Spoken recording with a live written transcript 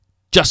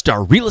Just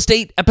Our Real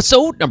Estate,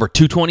 episode number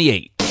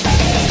 228.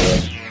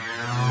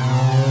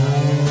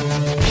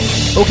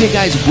 Okay,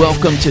 guys,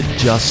 welcome to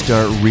Just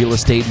Our Real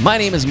Estate. My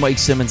name is Mike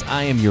Simmons.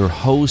 I am your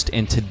host,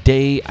 and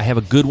today I have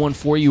a good one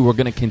for you. We're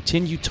going to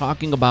continue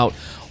talking about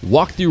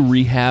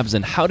walkthrough rehabs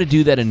and how to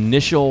do that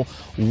initial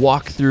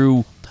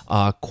walkthrough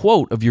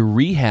quote of your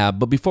rehab.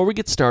 But before we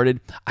get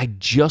started, I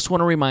just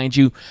want to remind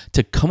you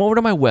to come over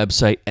to my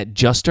website at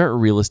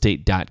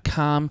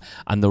juststartrealestate.com.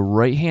 On the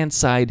right-hand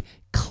side,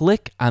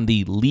 click on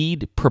the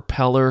Lead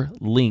Propeller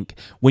link.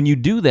 When you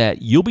do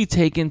that, you'll be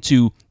taken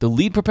to the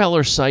Lead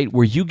Propeller site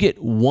where you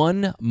get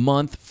 1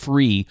 month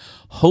free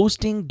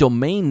hosting,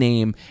 domain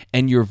name,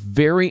 and your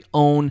very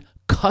own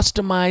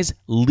customized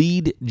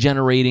lead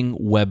generating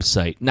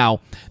website.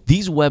 Now,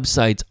 these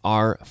websites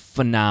are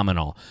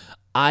phenomenal.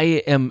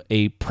 I am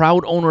a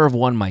proud owner of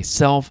one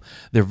myself.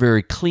 They're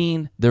very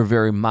clean. They're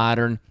very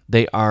modern.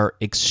 They are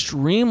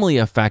extremely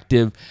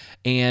effective.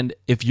 And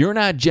if you're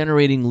not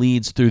generating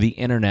leads through the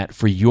internet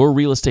for your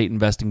real estate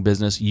investing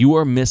business, you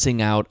are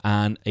missing out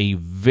on a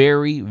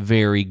very,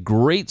 very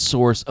great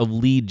source of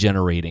lead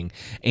generating.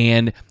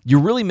 And you're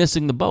really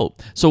missing the boat.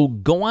 So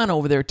go on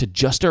over there to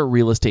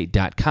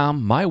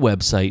juststartrealestate.com, my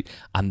website.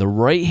 On the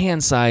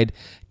right-hand side,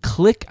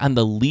 click on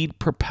the Lead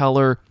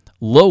Propeller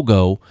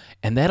logo,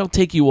 and that'll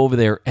take you over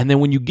there. And then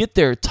when you get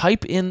there,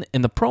 type in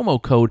the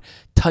promo code,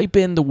 type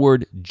in the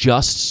word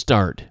Just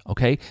Start,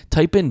 okay?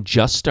 Type in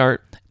Just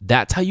Start.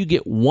 That's how you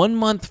get 1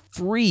 month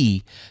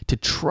free to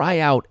try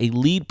out a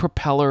Lead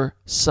Propeller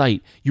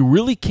site. You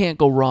really can't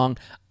go wrong.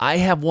 I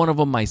have one of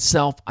them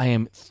myself. I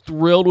am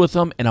thrilled with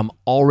them, and I'm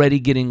already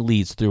getting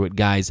leads through it,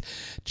 guys.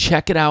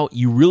 Check it out.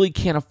 You really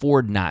can't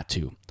afford not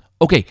to.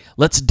 Okay,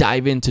 let's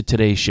dive into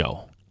today's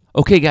show.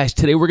 Okay, guys,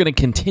 today we're going to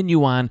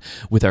continue on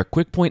with our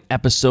quick point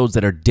episodes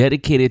that are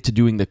dedicated to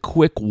doing the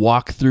quick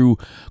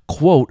walkthrough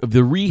quote of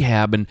the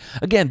rehab. And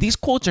again, these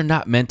quotes are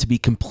not meant to be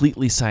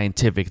completely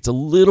scientific. It's a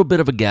little bit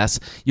of a guess.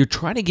 You're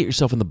trying to get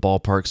yourself in the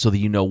ballpark so that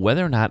you know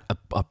whether or not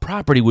a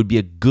property would be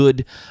a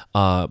good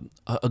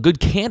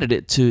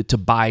candidate to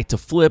buy, to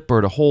flip, or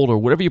to hold, or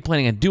whatever you're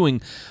planning on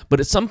doing. But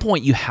at some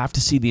point, you have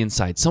to see the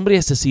inside. Somebody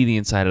has to see the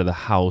inside of the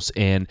house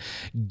and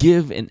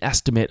give an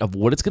estimate of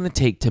what it's going to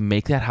take to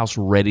make that house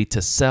ready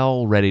to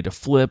sell, ready to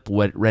flip,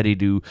 ready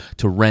to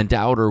rent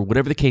out, or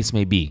whatever the case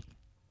may be.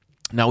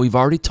 Now, we've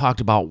already talked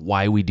about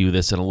why we do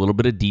this in a little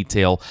bit of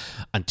detail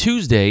on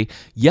Tuesday.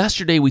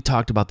 Yesterday, we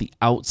talked about the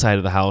outside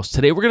of the house.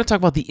 Today, we're going to talk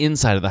about the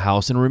inside of the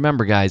house. And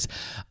remember, guys,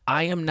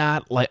 I'm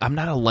not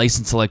a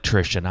licensed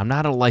electrician. I'm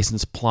not a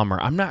licensed plumber.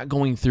 I'm not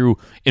going through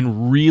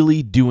and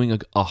really doing a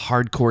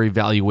hardcore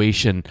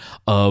evaluation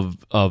of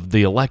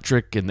the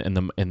electric and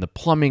the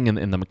plumbing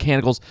and the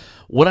mechanicals.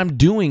 What I'm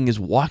doing is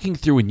walking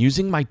through and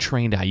using my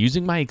trained eye,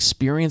 using my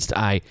experienced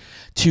eye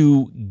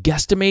to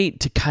guesstimate,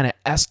 to kind of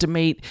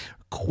estimate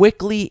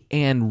quickly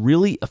and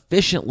really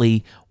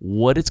efficiently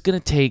what it's going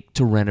to take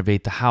to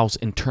renovate the house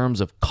in terms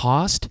of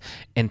cost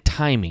and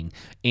timing.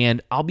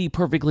 And I'll be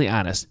perfectly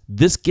honest,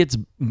 this gets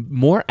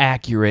more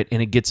accurate and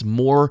it gets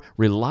more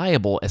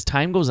reliable as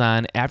time goes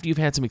on. After you've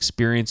had some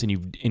experience and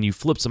you've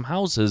flipped some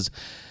houses,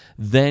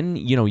 then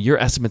your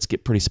estimates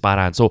get pretty spot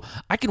on. So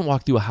I can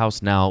walk through a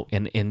house now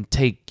and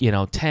take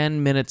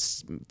 10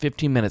 minutes,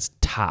 15 minutes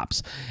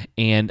tops,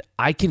 and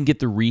I can get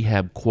the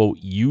rehab quote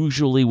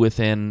usually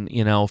within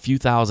a few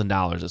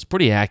 $1,000s. It's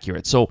pretty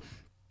accurate. So,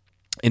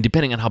 and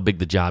depending on how big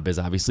the job is,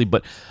 obviously,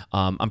 but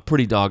I'm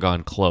pretty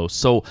doggone close.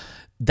 So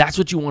that's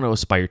what you want to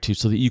aspire to,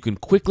 so that you can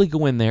quickly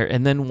go in there,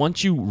 and then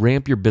once you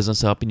ramp your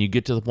business up and you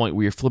get to the point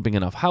where you're flipping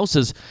enough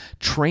houses,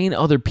 train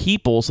other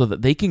people so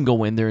that they can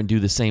go in there and do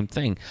the same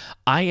thing.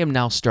 I am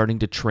now starting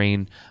to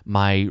train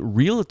my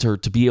realtor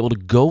to be able to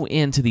go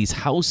into these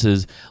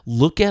houses,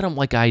 look at them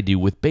like I do,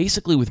 with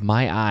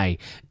my eye,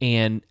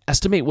 and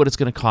estimate what it's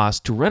going to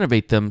cost to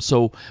renovate them.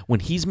 So when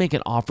he's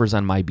making offers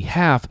on my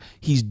behalf,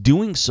 he's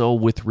doing so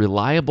with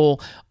reliable,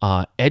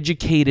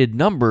 educated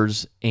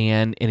numbers,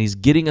 and he's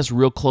getting us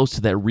real close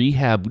to that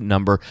rehab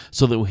number,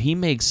 so that when he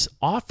makes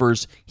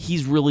offers,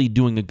 he's really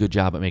doing a good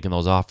job at making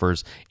those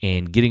offers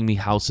and getting me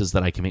houses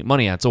that I can make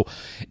money on. So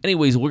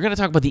anyways, we're going to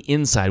talk about the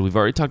inside. We've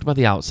already talked about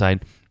the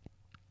outside.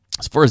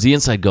 As far as the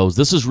inside goes,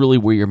 this is really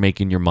where you're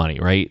making your money,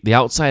 right? The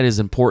outside is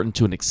important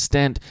to an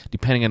extent,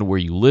 depending on where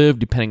you live,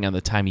 depending on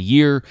the time of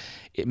year.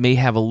 It may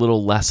have a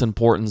little less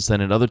importance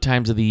than at other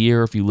times of the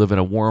year if you live in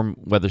a warm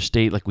weather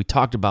state like we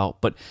talked about,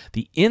 but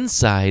the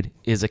inside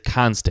is a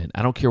constant.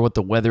 I don't care what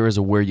the weather is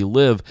or where you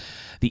live.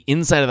 The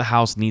inside of the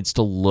house needs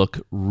to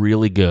look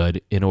really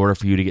good in order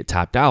for you to get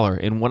top dollar.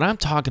 And when I'm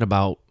talking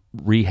about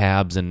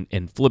rehabs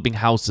and flipping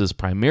houses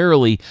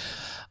primarily,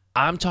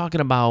 I'm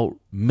talking about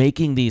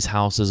making these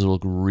houses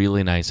look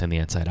really nice on the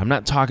inside. I'm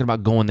not talking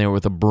about going there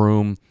with a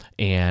broom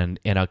and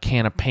a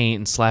can of paint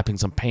and slapping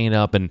some paint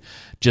up and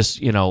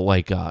just,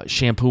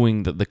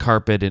 shampooing the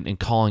carpet and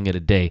calling it a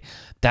day.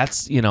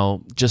 That's,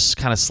 just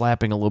kind of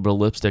slapping a little bit of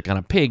lipstick on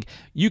a pig.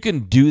 You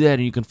can do that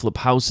and you can flip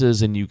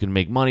houses and you can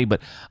make money,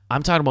 but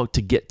I'm talking about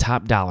to get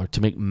top dollar,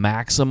 to make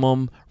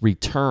maximum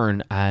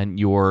return on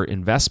your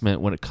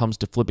investment when it comes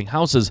to flipping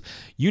houses.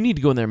 You need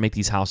to go in there and make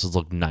these houses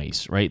look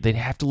nice, right? They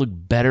have to look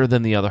better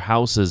than the other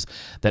houses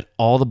that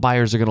all the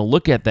buyers are going to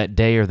look at that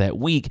day or that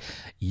week.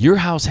 Your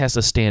house has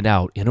to stand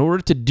out. In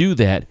order to do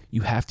that,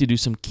 you have to do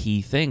some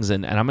key things.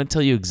 And I'm going to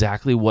tell you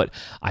exactly what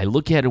I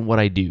look at and what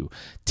I do.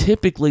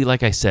 Typically,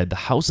 like I said, the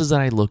houses that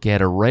I look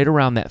at are right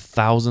around that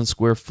 1,000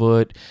 square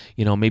foot,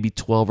 maybe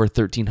 12 or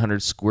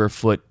 1,300 square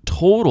foot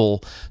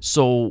total.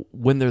 So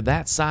when they're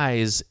that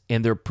size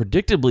and they're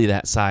predictably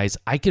that size,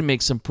 I can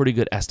make some pretty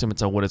good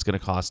estimates on what it's going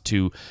to cost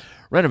to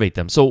renovate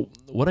them. So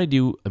what I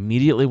do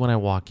immediately when I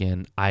walk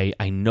in, I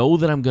know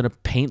that I'm going to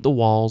paint the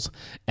walls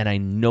and I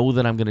know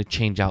that I'm going to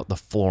change out the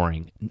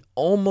flooring.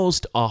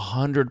 Almost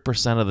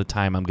 100% of the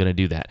time I'm going to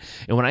do that.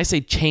 And when I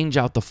say change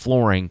out the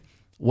flooring,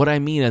 what I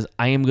mean is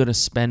I am going to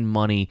spend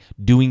money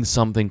doing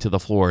something to the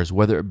floors,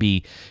 whether it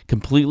be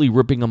completely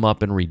ripping them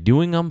up and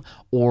redoing them,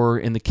 or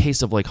in the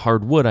case of like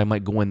hardwood, I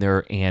might go in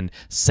there and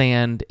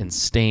sand and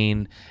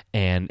stain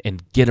and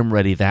get them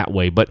ready that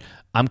way. But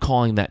I'm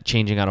calling that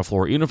changing out a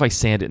floor. Even if I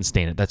sand it and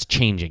stain it, that's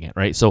changing it,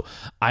 right? So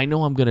I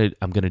know I'm gonna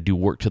do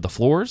work to the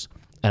floors,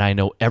 and I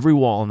know every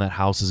wall in that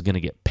house is going to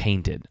get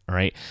painted, all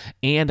right?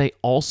 And I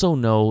also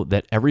know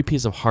that every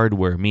piece of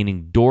hardware,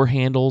 meaning door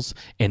handles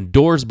and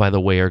doors, by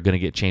the way, are going to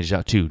get changed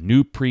out too.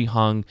 New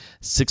pre-hung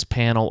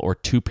 6-panel or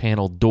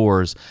 2-panel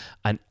doors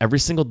on every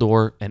single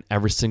door and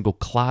every single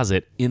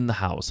closet in the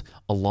house,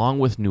 along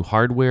with new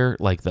hardware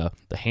like the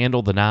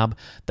handle, the knob,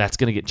 that's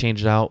going to get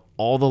changed out.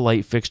 All the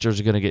light fixtures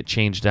are going to get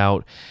changed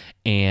out.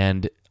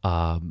 And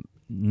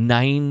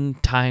 9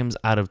 times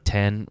out of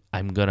 10,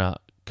 I'm going to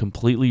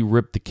completely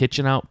rip the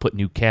kitchen out, put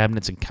new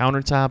cabinets and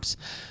countertops,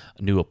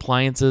 new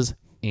appliances,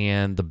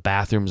 and the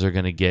bathrooms are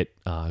going to get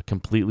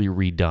completely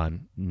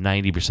redone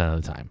 90%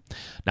 of the time.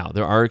 Now,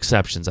 there are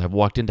exceptions. I've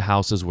walked into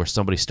houses where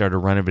somebody started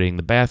renovating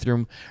the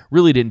bathroom,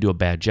 really didn't do a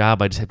bad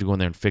job. I just have to go in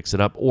there and fix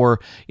it up.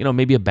 Or,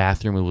 maybe a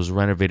bathroom was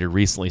renovated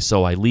recently,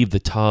 so I leave the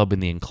tub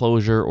in the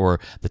enclosure, or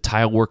the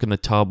tile work in the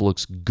tub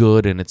looks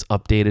good and it's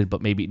updated,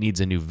 but maybe it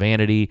needs a new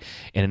vanity.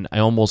 And I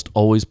almost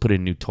always put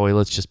in new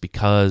toilets just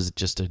because,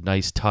 just a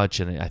nice touch,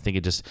 and I think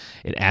it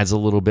adds a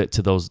little bit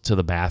to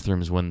the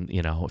bathrooms when,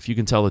 if you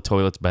can tell the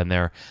toilet's been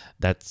there,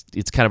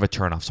 it's kind of a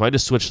turnoff. So I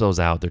just switch those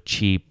out. They're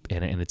cheap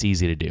and it's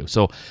easy to do.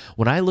 So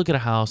when I look at a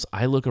house,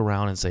 I look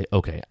around and say,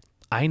 okay,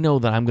 I know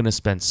that I'm going to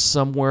spend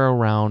somewhere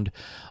around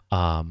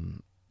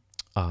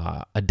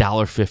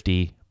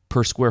 $1.50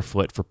 per square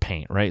foot for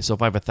paint, right? So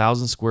if I have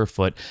 1,000 square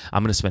foot,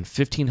 I'm going to spend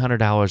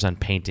 $1,500 on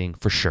painting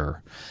for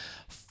sure.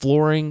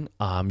 Flooring,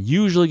 I'm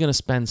usually going to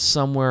spend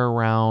somewhere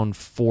around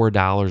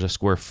 $4 a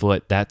square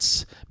foot.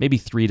 That's maybe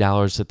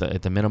 $3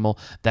 at the minimal.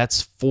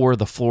 That's for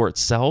the floor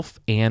itself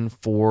and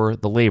for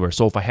the labor.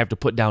 So if I have to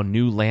put down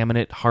new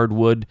laminate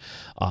hardwood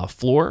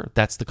floor,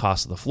 that's the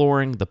cost of the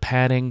flooring, the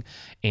padding,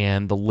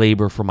 and the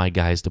labor for my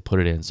guys to put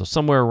it in. So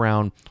somewhere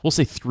around, we'll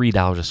say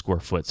 $3 a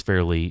square foot. It's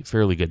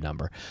fairly good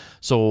number.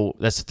 So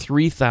that's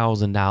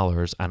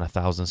 $3,000 on a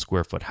 1,000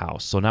 square foot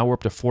house. So now we're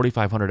up to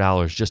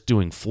 $4,500 just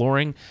doing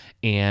flooring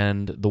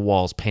and the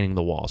walls, painting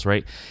the walls,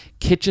 right?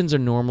 Kitchens are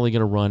normally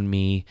going to run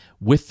me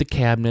with the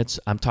cabinets.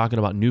 I'm talking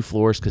about new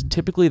floors because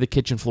typically the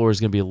kitchen floor is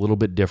going to be a little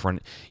bit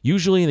different.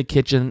 Usually in the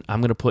kitchen, I'm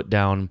going to put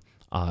down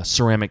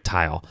ceramic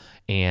tile,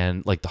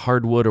 and like the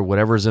hardwood or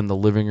whatever's in the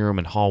living room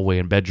and hallway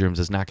and bedrooms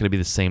is not going to be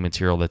the same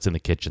material that's in the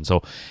kitchen.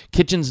 So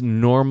kitchens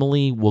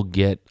normally will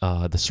get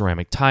the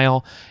ceramic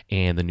tile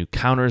and the new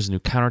counters, new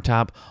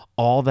countertop,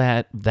 all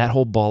that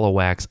whole ball of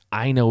wax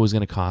I know is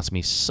going to cost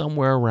me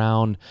somewhere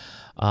around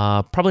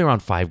probably around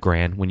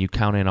 $5,000 when you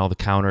count in all the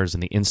counters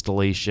and the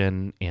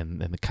installation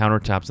and the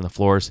countertops and the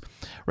floors,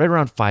 right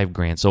around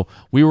 $5,000. So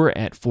we were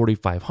at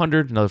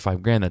 $4,500, another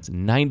 $5,000, that's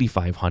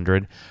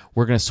 $9,500.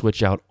 We're going to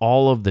switch out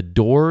all of the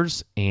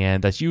doors,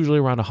 and that's usually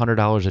around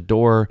 $100 a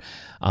door.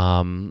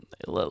 And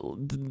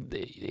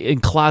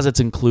closets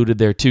included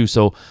there too.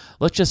 So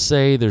let's just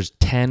say there's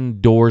 10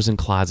 doors and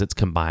closets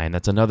combined.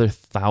 That's another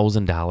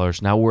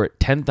 $1,000. Now we're at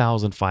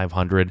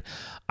 $10,500.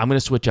 I'm going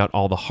to switch out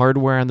all the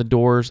hardware on the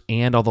doors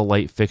and all the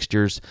light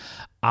fixtures.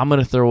 I'm going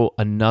to throw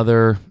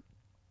another,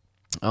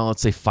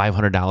 let's say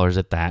 $500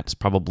 at that. It's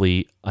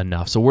probably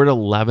enough. So we're at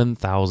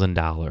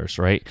 $11,000,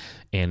 right?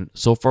 And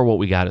so far what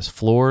we got is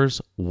floors,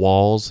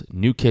 walls,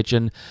 new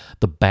kitchen.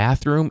 The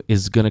bathroom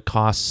is going to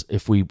cost,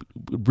 if we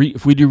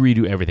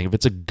redo everything, if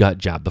it's a gut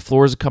job, the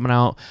floors are coming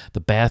out, the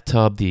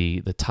bathtub,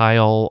 the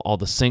tile, all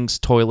the sinks,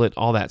 toilet,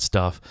 all that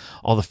stuff,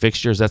 all the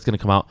fixtures, that's going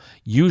to come out.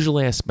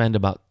 Usually I spend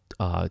about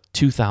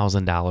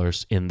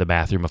 $2,000 in the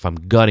bathroom if I'm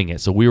gutting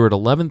it. So we were at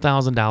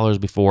 $11,000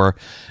 before.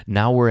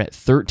 Now we're at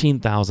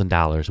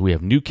 $13,000. We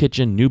have new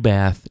kitchen, new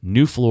bath,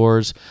 new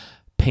floors,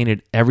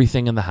 painted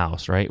everything in the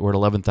house, right? We're at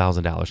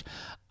 $11,000.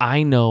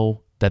 I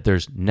know that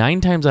there's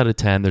 9 times out of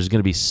 10, there's going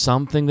to be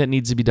something that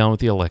needs to be done with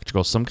the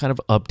electrical, some kind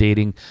of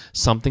updating,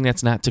 something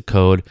that's not to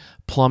code.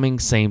 Plumbing,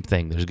 same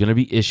thing. There's going to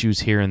be issues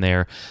here and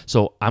there.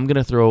 So I'm going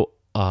to throw,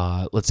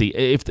 let's see,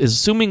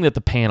 assuming that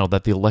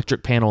the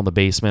electric panel in the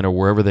basement or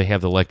wherever they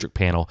have the electric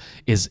panel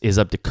is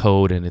up to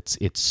code and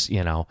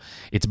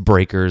it's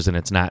breakers and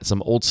it's not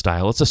some old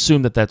style. Let's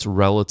assume that that's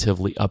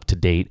relatively up to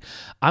date.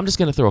 I'm just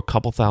going to throw a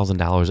couple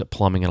 $1,000s at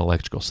plumbing and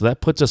electrical. So that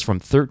puts us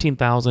from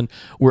 $13,000.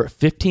 We're at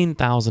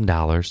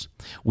 $15,000.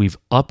 We've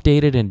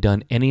updated and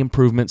done any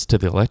improvements to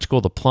the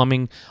electrical, the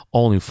plumbing,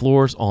 all new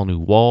floors, all new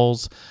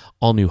walls,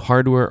 all new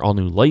hardware, all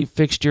new light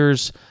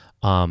fixtures,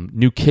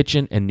 new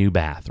kitchen and new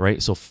bath,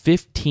 right? So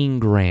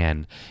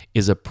 $15,000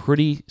 is a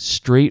pretty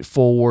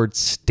straightforward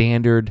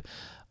standard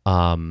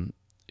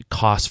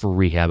cost for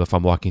rehab if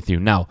I'm walking through.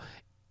 Now,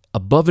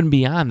 above and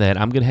beyond that,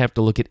 I'm going to have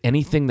to look at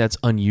anything that's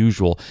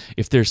unusual.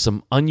 If there's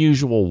some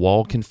unusual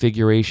wall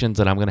configurations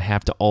that I'm going to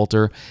have to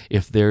alter,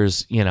 if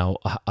there's, somehow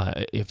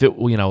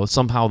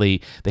they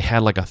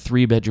had like a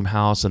 3-bedroom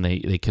house and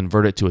they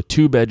convert it to a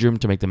 2-bedroom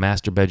to make the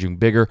master bedroom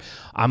bigger,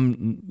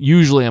 I'm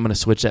going to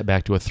switch that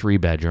back to a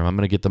 3-bedroom. I'm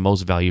going to get the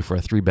most value for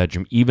a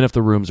 3-bedroom, even if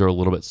the rooms are a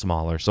little bit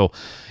smaller. So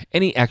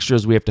any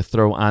extras we have to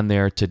throw on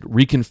there to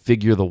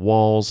reconfigure the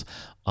walls.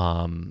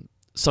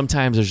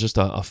 Sometimes there's just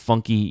a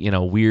funky,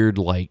 weird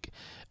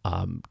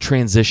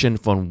transition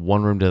from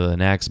one room to the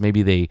next.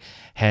 Maybe they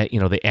had,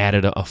 they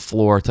added a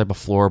type of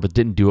floor, but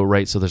didn't do it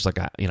right. So there's like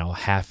a,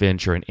 half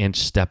inch or an inch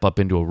step up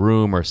into a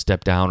room or a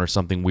step down or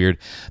something weird.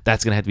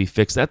 That's going to have to be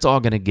fixed. That's all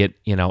going to get,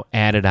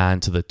 added on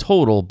to the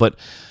total. But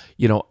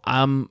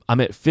I'm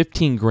at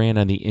 $15,000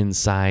 on the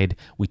inside.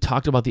 We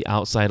talked about the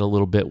outside a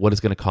little bit, what it's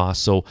going to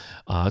cost. So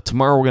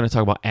tomorrow we're going to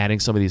talk about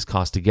adding some of these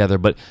costs together.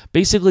 But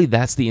basically,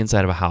 that's the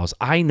inside of a house.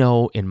 I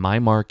know in my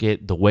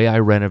market, the way I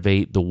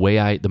renovate,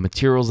 the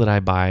materials that I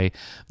buy,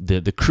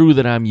 the crew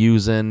that I'm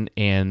using,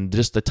 and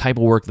just the type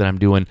of work that I'm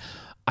doing,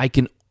 I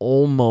can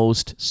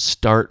almost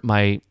start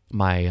my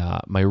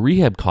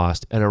rehab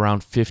cost at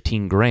around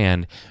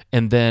 $15,000,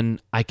 and then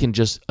I can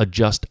just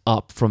adjust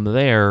up from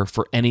there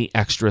for any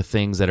extra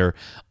things that are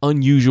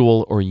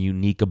unusual or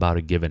unique about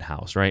a given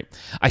house, right?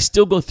 I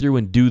still go through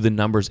and do the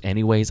numbers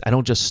anyways. I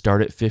don't just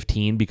start at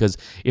 15 because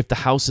if the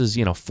house is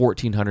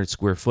 1,400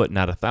 square foot,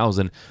 not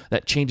 1,000,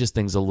 that changes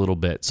things a little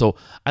bit. So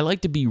I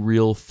like to be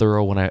real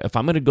thorough if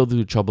I'm going to go through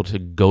the trouble to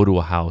go to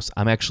a house,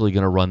 I'm actually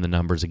going to run the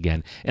numbers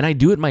again, and I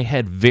do it in my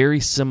head very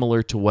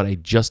similar to what I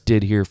just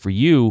did here for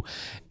you.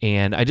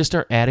 And I just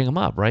start adding them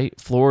up, right?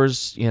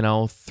 Floors,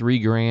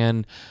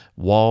 $3,000.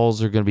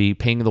 Walls are going to be,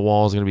 painting the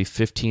walls are going to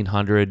be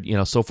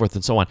 $1,500, so forth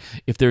and so on.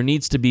 If there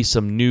needs to be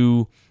some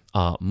new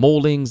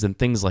moldings and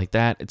things like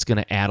that, it's going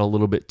to add a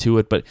little bit to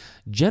it. But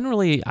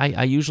generally,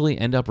 I usually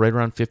end up right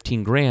around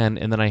 $15,000,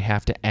 and then I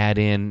have to add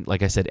in,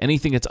 like I said,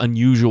 anything that's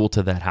unusual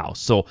to that house.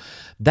 So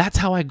that's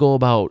how I go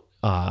about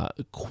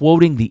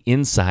quoting the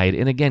inside.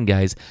 And again,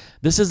 guys,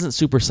 this isn't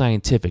super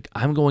scientific.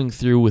 I'm going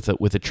through with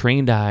a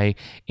trained eye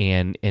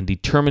and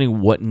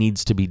determining what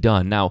needs to be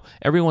done. Now,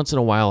 every once in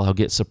a while, I'll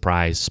get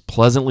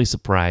pleasantly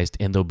surprised,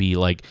 and there'll be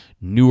like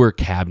newer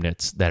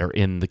cabinets that are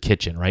in the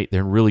kitchen, right?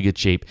 They're in really good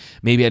shape.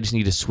 Maybe I just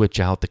need to switch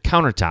out the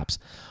countertops.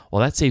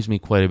 Well, that saves me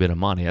quite a bit of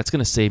money. That's going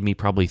to save me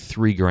probably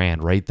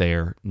 $3,000 right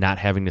there, not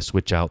having to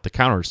switch out the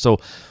counters. So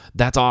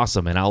that's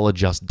awesome, and I'll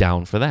adjust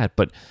down for that.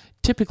 But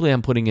typically,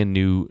 I'm putting in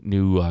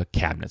new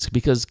cabinets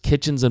because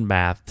kitchens and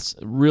baths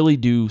really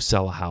do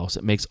sell a house.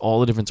 It makes all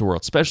the difference in the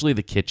world, especially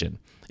the kitchen.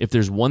 If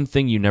there's one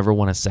thing you never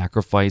want to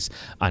sacrifice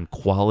on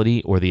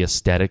quality or the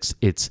aesthetics,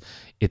 it's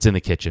in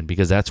the kitchen,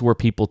 because that's where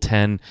people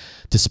tend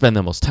to spend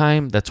the most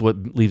time. That's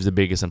what leaves the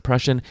biggest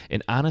impression.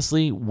 And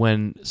honestly,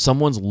 when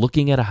someone's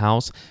looking at a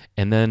house,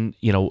 and then,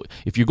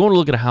 if you're going to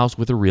look at a house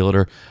with a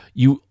realtor,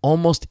 you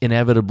almost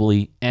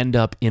inevitably end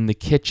up in the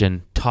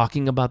kitchen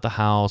talking about the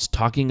house,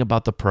 talking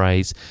about the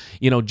price,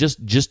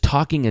 just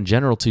talking in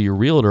general to your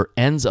realtor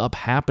ends up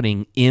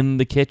happening in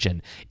the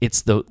kitchen.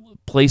 It's the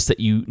place that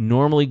you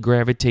normally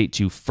gravitate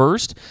to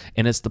first,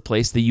 and it's the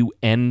place that you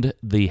end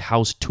the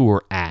house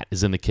tour at,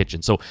 is in the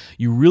kitchen. So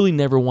you really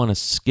never want to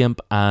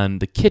skimp on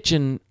the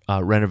kitchen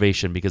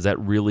renovation, because that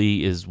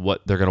really is what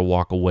they're going to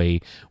walk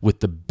away with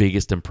the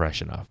biggest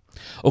impression of.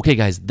 Okay,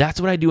 guys, that's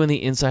what I do on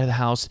the inside of the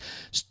house.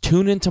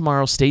 Tune in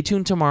tomorrow. Stay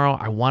tuned tomorrow.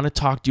 I want to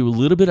talk to you a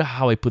little bit of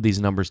how I put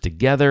these numbers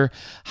together,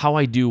 how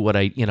I do what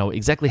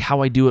exactly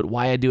how I do it,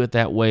 why I do it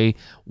that way,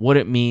 what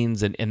it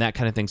means, and that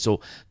kind of thing. So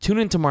tune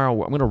in tomorrow.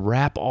 I'm going to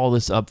wrap all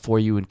this up for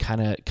you and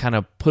kind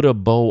of put a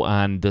bow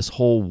on this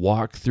whole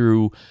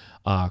walkthrough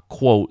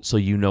quote, so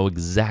you know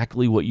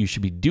exactly what you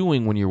should be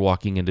doing when you're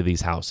walking into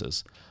these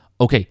houses.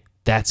 Okay,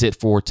 that's it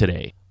for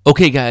today.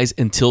 Okay, guys,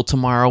 until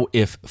tomorrow,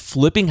 if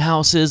flipping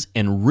houses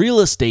and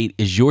real estate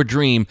is your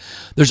dream,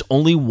 there's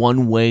only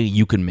one way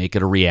you can make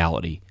it a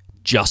reality.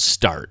 Just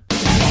start.